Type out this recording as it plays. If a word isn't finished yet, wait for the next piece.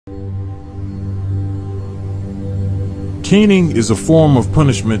Caning is a form of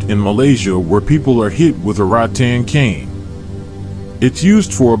punishment in Malaysia where people are hit with a rattan cane. It's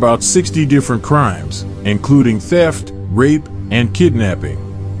used for about 60 different crimes, including theft, rape, and kidnapping.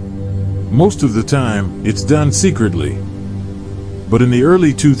 Most of the time, it's done secretly. But in the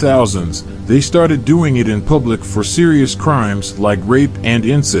early 2000s, they started doing it in public for serious crimes like rape and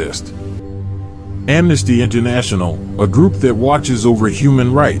incest. Amnesty International, a group that watches over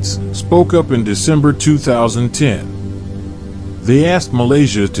human rights, spoke up in December 2010. They asked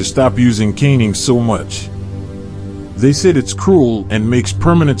Malaysia to stop using caning so much. They said it's cruel and makes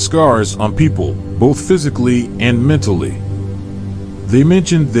permanent scars on people, both physically and mentally. They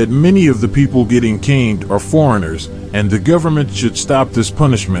mentioned that many of the people getting caned are foreigners, and the government should stop this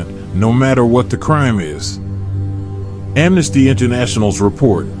punishment, no matter what the crime is. Amnesty International's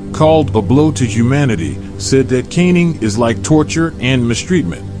report, called A Blow to Humanity, said that caning is like torture and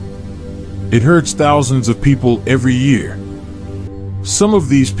mistreatment. It hurts thousands of people every year. Some of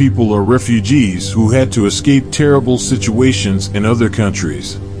these people are refugees who had to escape terrible situations in other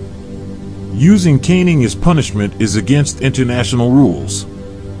countries. Using caning as punishment is against international rules.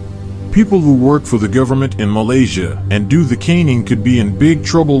 People who work for the government in Malaysia and do the caning could be in big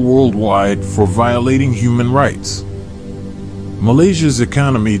trouble worldwide for violating human rights. Malaysia's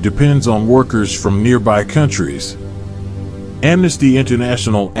economy depends on workers from nearby countries. Amnesty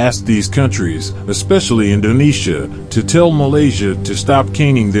International asked these countries, especially Indonesia, to tell Malaysia to stop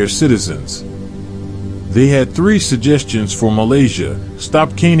caning their citizens. They had 3 suggestions for Malaysia: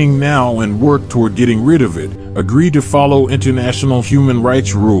 stop caning now and work toward getting rid of it, agree to follow international human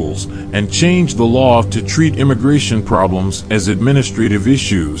rights rules, and change the law to treat immigration problems as administrative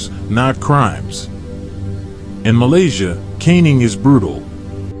issues, not crimes. In Malaysia, caning is brutal.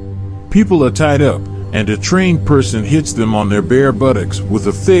 People are tied up, and a trained person hits them on their bare buttocks with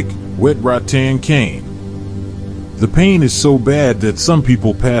a thick, wet rattan cane. The pain is so bad that some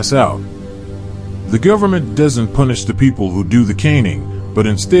people pass out. The government doesn't punish the people who do the caning, but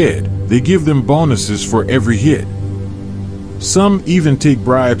instead, they give them bonuses for every hit. Some even take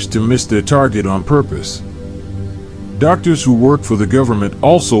bribes to miss their target on purpose. Doctors who work for the government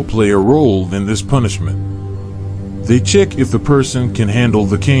also play a role in this punishment. They check if the person can handle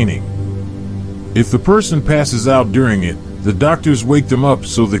the caning. If the person passes out during it, the doctors wake them up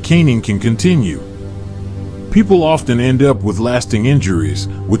so the caning can continue. People often end up with lasting injuries,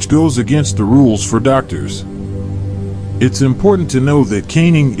 which goes against the rules for doctors. It's important to know that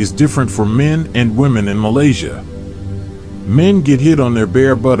caning is different for men and women in Malaysia. Men get hit on their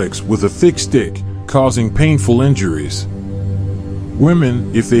bare buttocks with a thick stick, causing painful injuries.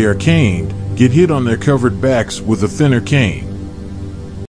 Women, if they are caned, get hit on their covered backs with a thinner cane.